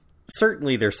mean,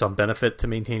 certainly there's some benefit to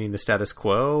maintaining the status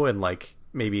quo, and like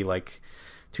maybe like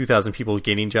 2,000 people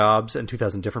gaining jobs and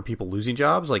 2,000 different people losing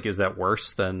jobs. Like, is that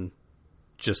worse than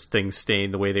just things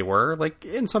staying the way they were? Like,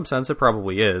 in some sense, it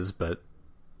probably is, but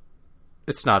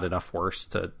it's not enough worse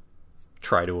to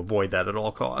try to avoid that at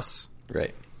all costs.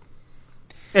 Right.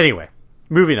 Anyway,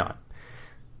 moving on.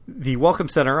 The Welcome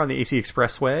Center on the AC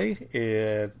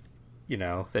Expressway,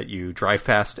 that you drive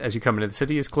past as you come into the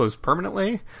city, is closed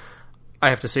permanently. I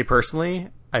have to say personally,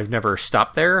 I've never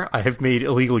stopped there. I have made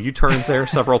illegal U-turns there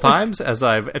several times as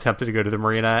I've attempted to go to the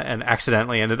marina and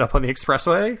accidentally ended up on the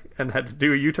expressway and had to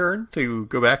do a U-turn to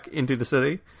go back into the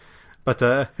city. But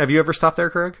have you ever stopped there,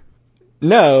 Craig?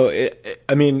 No,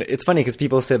 it's funny because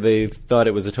people said they thought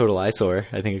it was a total eyesore.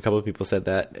 I think a couple of people said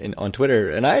that on Twitter,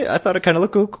 and I thought it kind of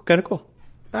looked kind of cool.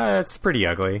 It's pretty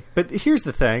ugly. But here's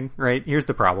the thing, right? Here's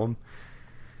the problem.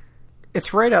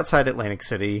 It's right outside Atlantic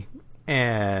City,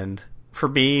 and for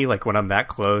me, like, when I'm that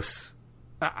close,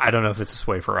 I don't know if it's this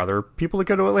way for other people that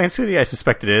go to Atlantic City. I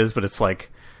suspect it is, but it's like,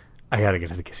 I gotta get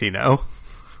to the casino.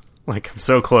 Like, I'm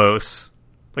so close.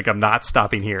 Like, I'm not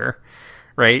stopping here,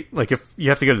 right? Like, if you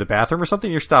have to go to the bathroom or something,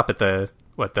 you stop at the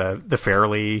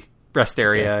Fairleigh rest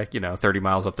area, 30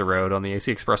 miles up the road on the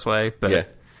AC Expressway.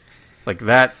 But, like,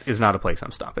 that is not a place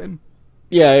I'm stopping.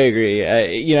 Yeah, I agree.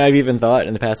 I've even thought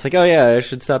in the past, like, oh yeah, I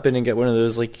should stop in and get one of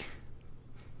those, like,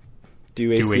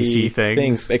 do AC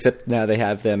things. Except now they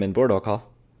have them in Boardwalk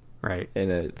Hall. Right.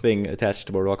 And a thing attached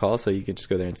to Boardwalk Hall, so you could just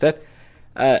go there instead.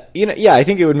 I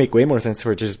think it would make way more sense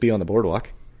for it to just be on the boardwalk.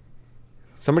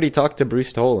 Somebody talk to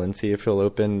Bruce Toll and see if he'll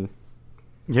open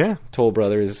Toll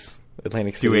Brothers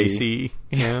Atlantic City. Do AC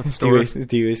store.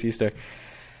 Do AC store.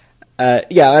 I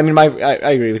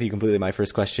agree with you completely. My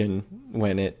first question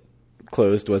when it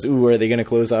closed was, are they going to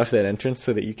close off that entrance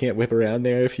so that you can't whip around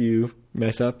there if you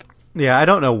mess up? Yeah, I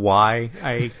don't know why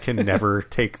I can never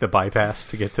take the bypass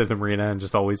to get to the marina and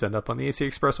just always end up on the AC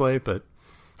Expressway, but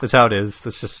that's how it is.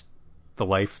 That's just the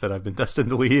life that I've been destined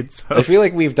to lead. So. I feel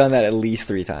like we've done that at least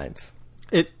 3 times.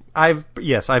 I've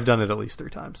done it at least 3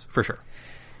 times, for sure.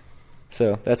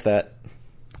 So, that's that.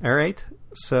 All right.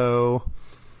 So,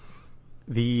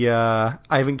 the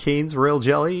Ivan Kane's Royal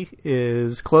Jelly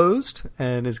is closed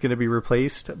and is going to be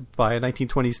replaced by a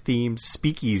 1920s themed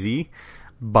speakeasy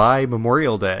by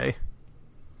Memorial Day.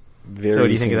 Very so what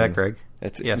do you think soon. of that, Greg?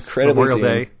 It's yes, incredibly Memorial soon.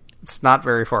 Day. It's not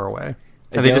very far away.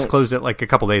 And they just closed it like a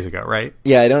couple days ago, right?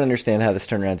 Yeah, I don't understand how this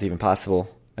turnaround's even possible.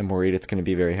 I'm worried it's going to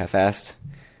be very half-assed.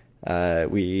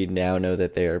 We now know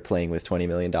that they're playing with $20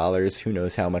 million. Who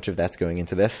knows how much of that's going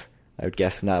into this? I would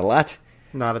guess not a lot.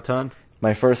 Not a ton.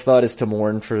 My first thought is to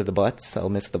mourn for the butts. I'll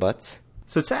miss the butts.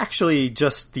 So it's actually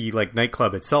just the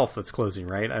nightclub itself that's closing,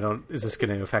 right? Is this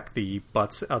going to affect the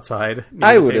butts outside?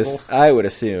 I would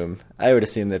assume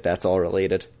that that's all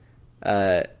related.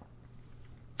 I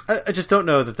just don't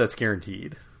know that that's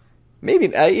guaranteed. Maybe,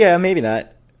 maybe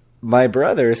not. My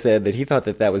brother said that he thought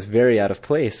that was very out of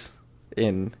place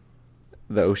in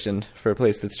the ocean for a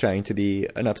place that's trying to be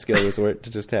an upscale resort to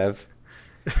just have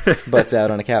butts out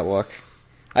on a catwalk.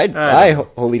 I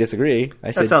wholly disagree.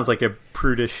 I said, that sounds like a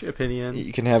prudish opinion.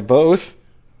 You can have both.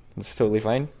 It's totally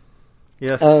fine.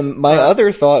 Yes. My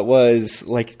other thought was,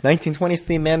 1920s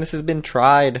theme, man, this has been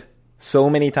tried so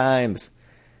many times.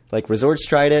 Resorts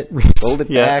tried it, rolled it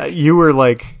back. You were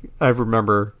I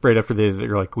remember right after they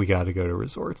were like, we got to go to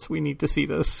resorts. We need to see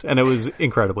this. And it was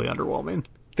incredibly underwhelming.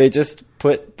 They just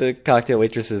put the cocktail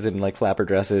waitresses in flapper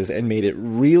dresses and made it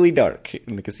really dark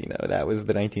in the casino. That was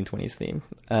the 1920s theme.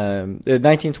 The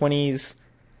 1920s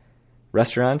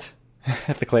restaurant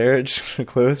at the Claridge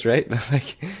closed, right?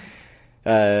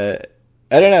 I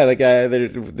don't know.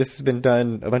 This has been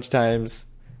done a bunch of times.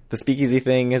 The speakeasy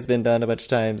thing has been done a bunch of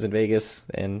times in Vegas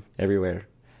and everywhere.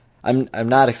 I'm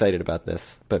not excited about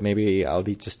this, but maybe I'll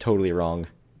be just totally wrong.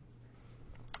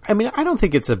 I mean, I don't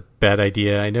think it's a bad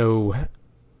idea. I know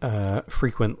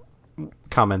frequent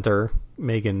commenter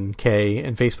Megan K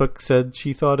in Facebook said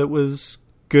she thought it was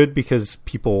good because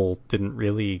people didn't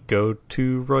really go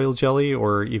to Royal Jelly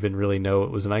or even really know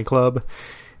it was a nightclub.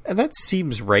 And that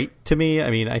seems right to me. I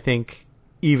mean, I think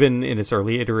even in its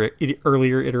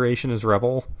earlier iteration as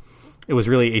Revel, it was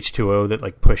really H2O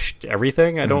that pushed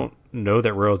everything. I don't know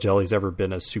that Royal Jelly's ever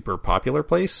been a super popular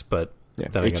place, but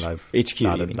then again, I've HQ,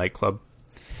 not a nightclub.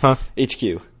 Huh?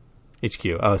 HQ.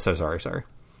 Oh, so sorry.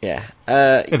 Yeah.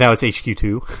 And now it's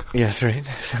HQ2. Yes, right.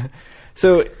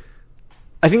 So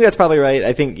I think that's probably right.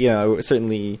 I think,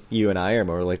 certainly you and I are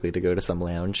more likely to go to some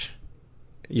lounge.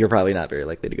 You're probably not very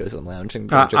likely to go to some lounge.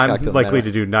 And I'm likely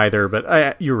to do neither,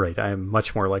 but you're right. I'm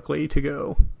much more likely to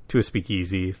go to a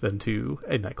speakeasy than to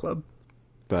a nightclub.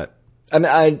 But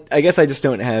I guess I just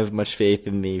don't have much faith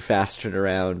in the fast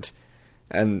turnaround,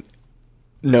 and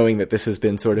knowing that this has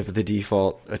been sort of the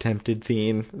default attempted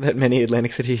theme that many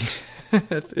Atlantic City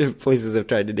places have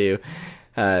tried to do,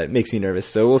 makes me nervous.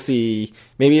 So we'll see.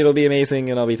 Maybe it'll be amazing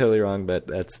and I'll be totally wrong, but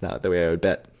that's not the way I would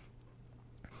bet.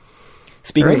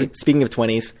 Speaking of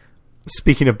 20s.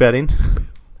 Speaking of betting,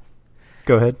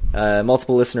 go ahead.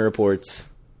 Multiple listener reports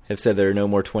have said there are no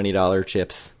more $20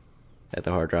 chips at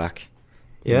the Hard Rock.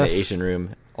 In the Asian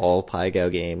room, all Pai Gow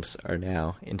games are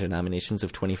now in denominations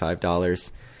of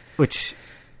 $25. Which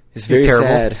is very terrible.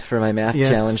 Sad for my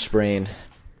math-challenged brain.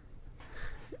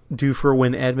 Due for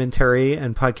when Admin Terry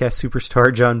and podcast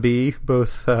superstar John B.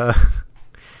 both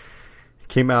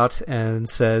came out and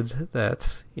said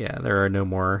that, there are no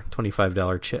more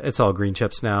 $25 chips. It's all green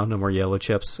chips now, no more yellow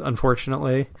chips,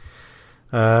 unfortunately.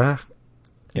 Does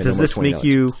this make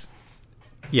you... Chips.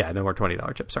 Yeah, no more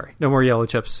 $20 chips, sorry. No more yellow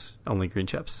chips, only green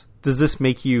chips. Does this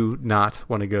make you not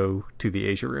want to go to the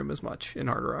Asia room as much in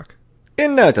Hard Rock?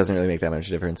 And no, it doesn't really make that much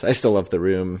difference. I still love the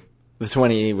room. The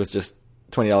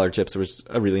 $20 chips was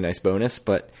a really nice bonus,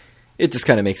 but it just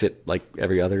kind of makes it like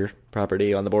every other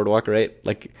property on the boardwalk, right?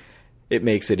 Like, it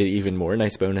makes it an even more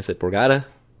nice bonus at Borgata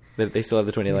that they still have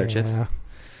the $20 chips.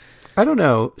 I don't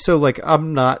know. So, like,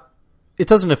 it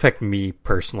doesn't affect me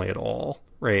personally at all,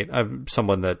 right? I'm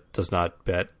someone that does not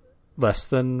bet less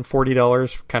than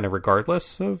 $40 kind of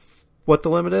regardless of what the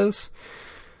limit is.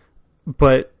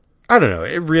 But I don't know.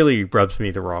 It really rubs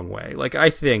me the wrong way. Like, I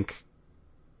think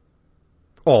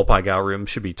all Pai Gow rooms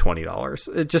should be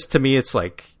 $20. To me, it's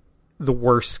like the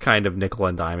worst kind of nickel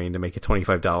and diming to make it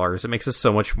 $25. It makes it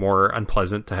so much more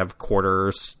unpleasant to have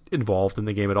quarters involved in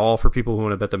the game at all for people who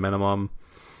want to bet the minimum.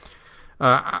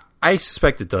 I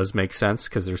suspect it does make sense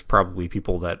because there's probably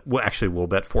people that will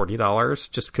bet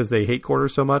 $40 just because they hate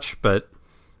quarters so much, but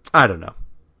I don't know.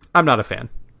 I'm not a fan.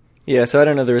 Yeah, so I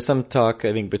don't know. There was some talk,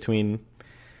 I think, between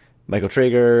Michael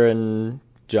Traeger and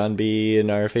John B.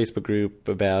 in our Facebook group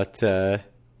about, I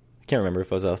can't remember if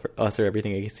it was us or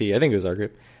Everything I Can See. I think it was our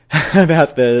group.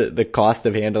 About the cost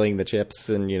of handling the chips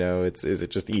and, is it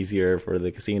just easier for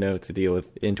the casino to deal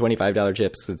with in $25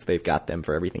 chips since they've got them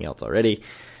for everything else already.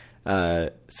 I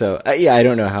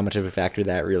don't know how much of a factor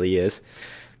that really is,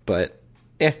 but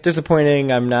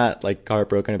disappointing. I'm not like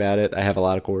heartbroken about it. I have a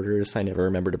lot of quarters. I never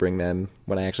remember to bring them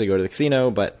when I actually go to the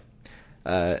casino, but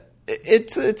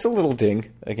it's a little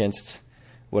ding against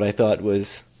what I thought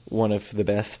was one of the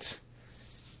best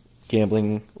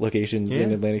gambling locations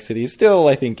in Atlantic City. Still,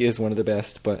 I think, is one of the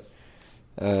best, but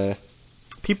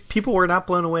people were not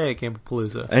blown away at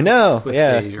Gamblepalooza. I know,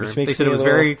 They said it was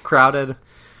very crowded.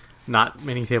 Not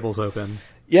many tables open.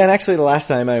 Yeah, and actually the last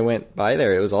time I went by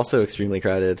there, it was also extremely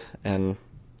crowded. And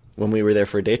when we were there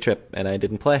for a day trip, and I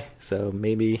didn't play. So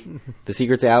maybe the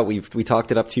secret's out. We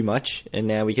talked it up too much, and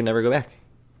now we can never go back.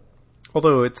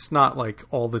 Although it's not like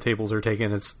all the tables are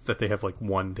taken. It's that they have like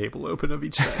one table open of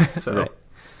each side. So right.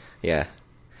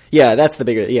 Yeah, that's the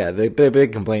bigger... Yeah, the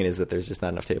big complaint is that there's just not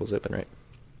enough tables open, right?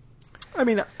 I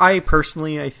mean, I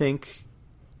personally, I think,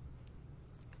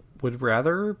 would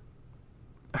rather...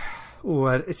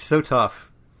 it's so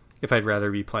tough if I'd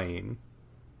rather be playing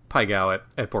Pai Gow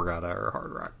at Borgata or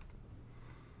Hard Rock.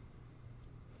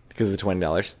 Because of the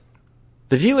 $20?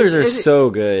 The dealers are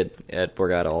so good at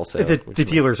Borgata also. The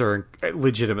dealers are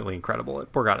legitimately incredible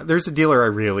at Borgata. There's a dealer I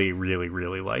really, really,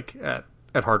 really like at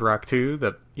Hard Rock too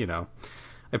that,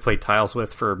 I played tiles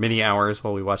with for many hours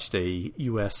while we watched a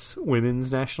U.S.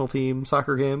 women's national team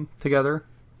soccer game together.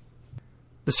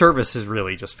 The service is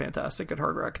really just fantastic at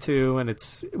Hard Rock too, and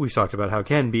we've talked about how it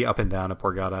can be up and down at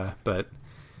Borgata, but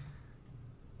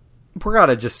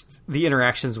Borgata, just the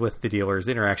interactions with the dealers,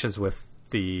 the interactions with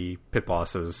the pit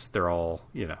bosses, they're all,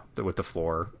 with the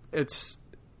floor.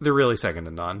 They're really second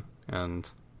to none, and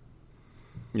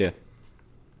yeah,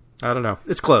 I don't know.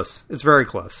 It's close. It's very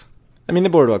close. I mean, the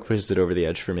boardwalk pushes it over the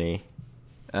edge for me,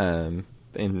 in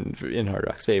Hard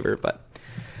Rock's favor, but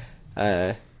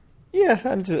yeah,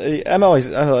 I'm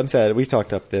sad. We've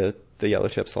talked up the yellow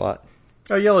chips a lot.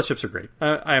 Oh, yellow chips are great.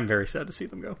 I am very sad to see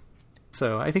them go.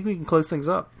 So I think we can close things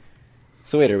up.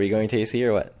 So wait, are we going to AC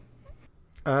or what?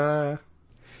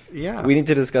 Yeah. We need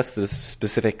to discuss the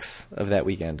specifics of that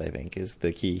weekend, I think, is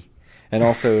the key. And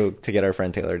also to get our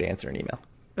friend Taylor to answer an email.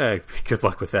 Good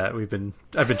luck with that. I've been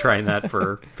trying that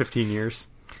for 15 years.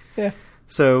 Yeah.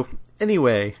 So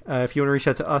anyway, if you want to reach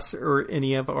out to us or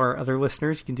any of our other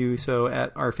listeners, you can do so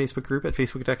at our Facebook group at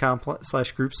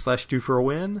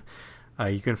facebook.com/group/doforawin.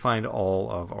 You can find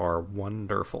all of our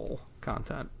wonderful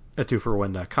content at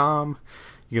doforawin.com.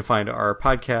 You can find our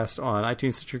podcast on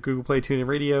iTunes, Stitcher, Google Play, TuneIn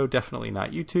Radio, definitely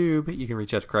not YouTube. You can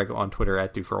reach out to Craig on Twitter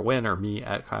at DoForAWin or me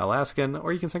at Kyle Askin,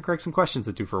 or you can send Craig some questions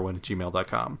at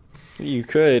doforwin@gmail.com. You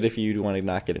could if you want to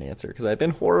not get an answer, because I've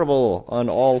been horrible on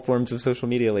all forms of social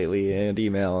media lately, and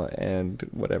email and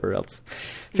whatever else.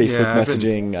 Facebook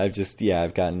messaging.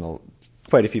 I've gotten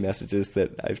quite a few messages that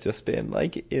I've just been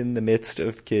like in the midst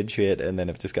of kid shit, and then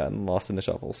have just gotten lost in the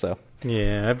shuffle. So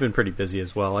yeah, I've been pretty busy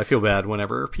as well. I feel bad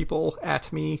whenever people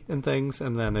at me and things,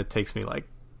 and then it takes me like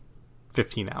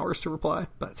 15 hours to reply.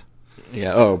 But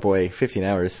yeah, oh boy, 15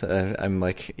 hours. I'm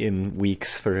like in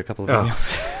weeks for a couple of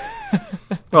emails.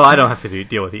 Well, I don't have to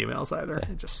deal with emails either.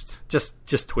 Yeah.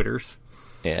 Just Twitters.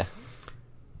 Yeah.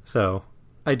 So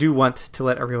I do want to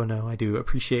let everyone know I do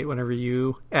appreciate whenever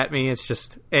you at me. It's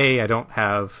just I don't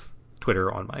have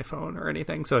Twitter on my phone or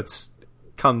anything, so it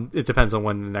depends on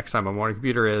when the next time I'm on a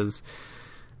computer is,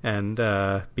 and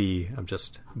B, I'm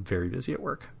just very busy at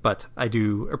work. But I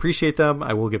do appreciate them.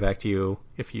 I will get back to you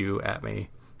if you at me,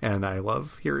 and I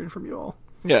love hearing from you all.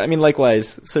 Yeah, I mean,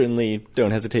 likewise, certainly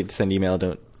don't hesitate to send email.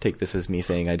 Don't take this as me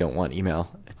saying I don't want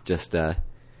email. It's just I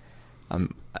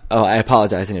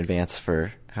apologize in advance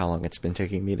for how long it's been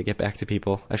taking me to get back to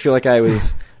people. I feel like I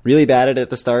was really bad at it at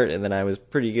the start, and then I was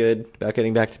pretty good about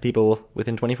getting back to people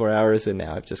within 24 hours, and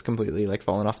now I've just completely like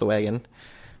fallen off the wagon.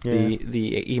 Yeah.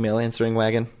 The email answering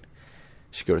wagon.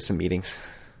 Should go to some meetings.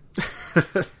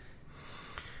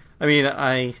 I mean,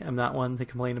 I am not one to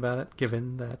complain about it,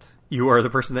 given that you are the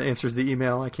person that answers the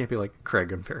email. I can't be like,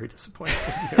 Craig, I'm very disappointed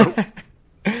in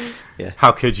you. Yeah.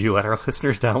 How could you let our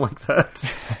listeners down like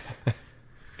that?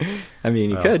 I mean,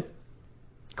 you could.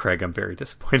 Craig, I'm very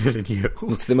disappointed in you.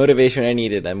 It's the motivation I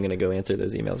needed. I'm going to go answer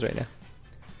those emails right now.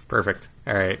 Perfect.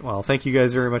 All right. Well, thank you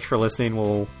guys very much for listening.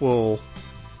 We'll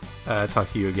talk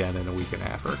to you again in a week and a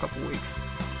half or a couple weeks.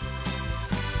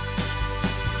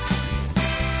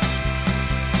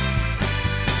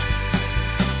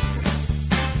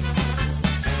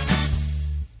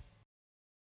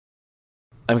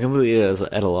 I'm completely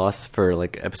at a loss for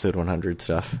like episode 100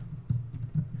 stuff.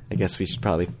 I guess we should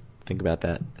probably think about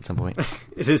that at some point.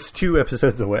 It is 2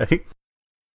 episodes away.